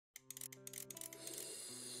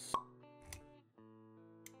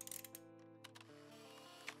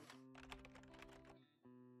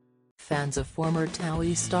fans of former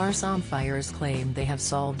TOWIE star Sam Faiers claim they have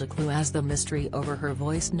solved a clue as the mystery over her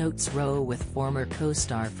voice notes row with former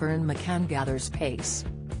co-star Ferne McCann gathers pace.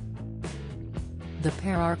 The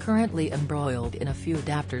pair are currently embroiled in a feud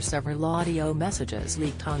after several audio messages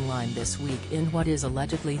leaked online this week in what is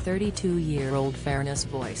allegedly 32-year-old Ferne's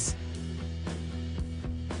voice.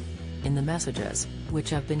 In the messages, which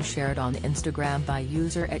have been shared on Instagram by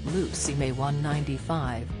user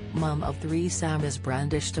 @LucyMay195, mum of 3 Sam is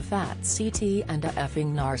brandished a fat CT and a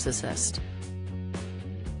effing narcissist.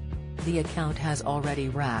 The account has already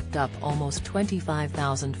racked up almost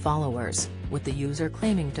 25,000 followers, with the user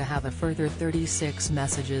claiming to have a further 36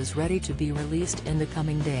 messages ready to be released in the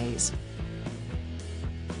coming days.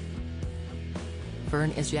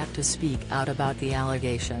 Ferne is yet to speak out about the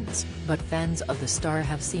allegations, but fans of the star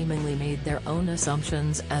have seemingly made their own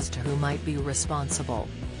assumptions as to who might be responsible.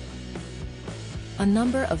 A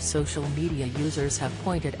number of social media users have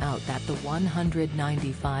pointed out that the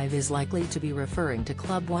 195 is likely to be referring to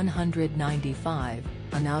Club 195,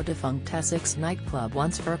 a now-defunct Essex nightclub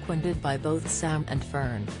once frequented by both Sam and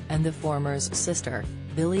Ferne, and the former's sister,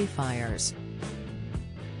 Billie Faiers.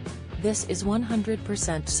 This is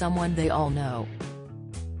 100% someone they all know.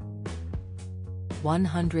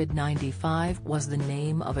 195 was the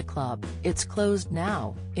name of a club, it's closed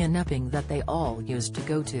now, in Epping that they all used to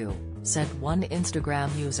go to, said one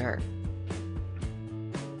Instagram user.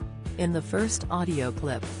 In the first audio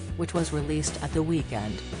clip, which was released at the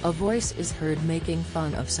weekend, a voice is heard making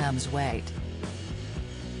fun of Sam's weight.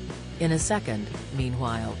 In a second,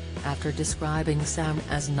 meanwhile, after describing Sam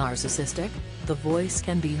as narcissistic, the voice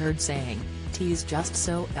can be heard saying, "She's just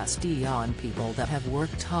so SD on people that have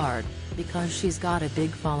worked hard, because she's got a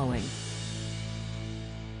big following.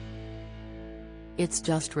 It's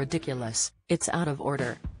just ridiculous, it's out of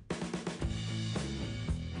order."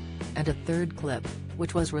 And a third clip,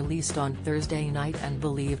 which was released on Thursday night and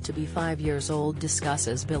believed to be 5 years old,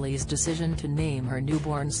 discusses Billie's decision to name her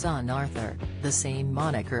newborn son Arthur, the same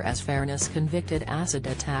moniker as Ferne's convicted acid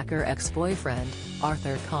attacker ex-boyfriend,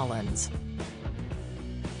 Arthur Collins.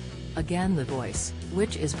 Again, the voice,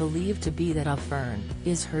 which is believed to be that of Ferne,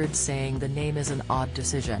 is heard saying the name is an odd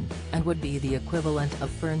decision, and would be the equivalent of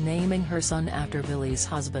Ferne naming her son after Billie's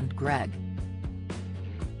husband Greg.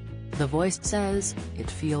 The voice says, "It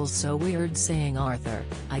feels so weird saying Arthur,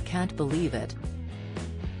 I can't believe it.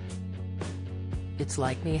 It's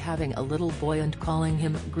like me having a little boy and calling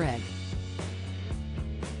him Greg.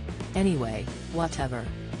 Anyway, whatever."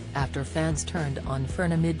 After fans turned on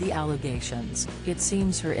Ferne amid the allegations, it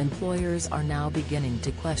seems her employers are now beginning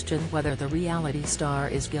to question whether the reality star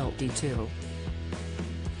is guilty too.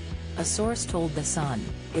 A source told The Sun,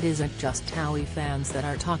 "It isn't just TOWIE fans that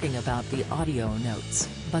are talking about the audio notes,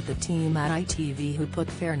 but the team at ITV who put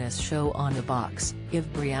Ferne's show on the box,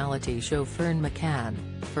 give reality show Ferne McCann,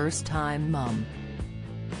 first-time mum.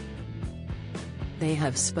 They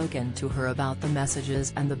have spoken to her about the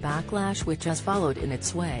messages and the backlash which has followed in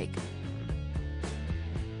its wake.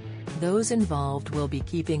 Those involved will be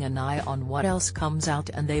keeping an eye on what else comes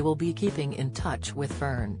out, and they will be keeping in touch with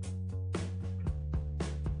Ferne."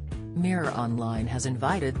 Mirror Online has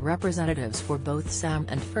invited representatives for both Sam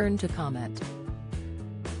and Ferne to comment.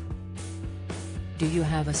 Do you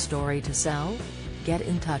have a story to sell? Get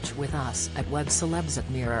in touch with us at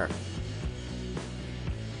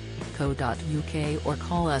webcelebs@mirror.co.uk or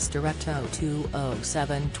call us direct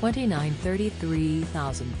 0207 29 33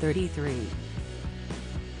 033.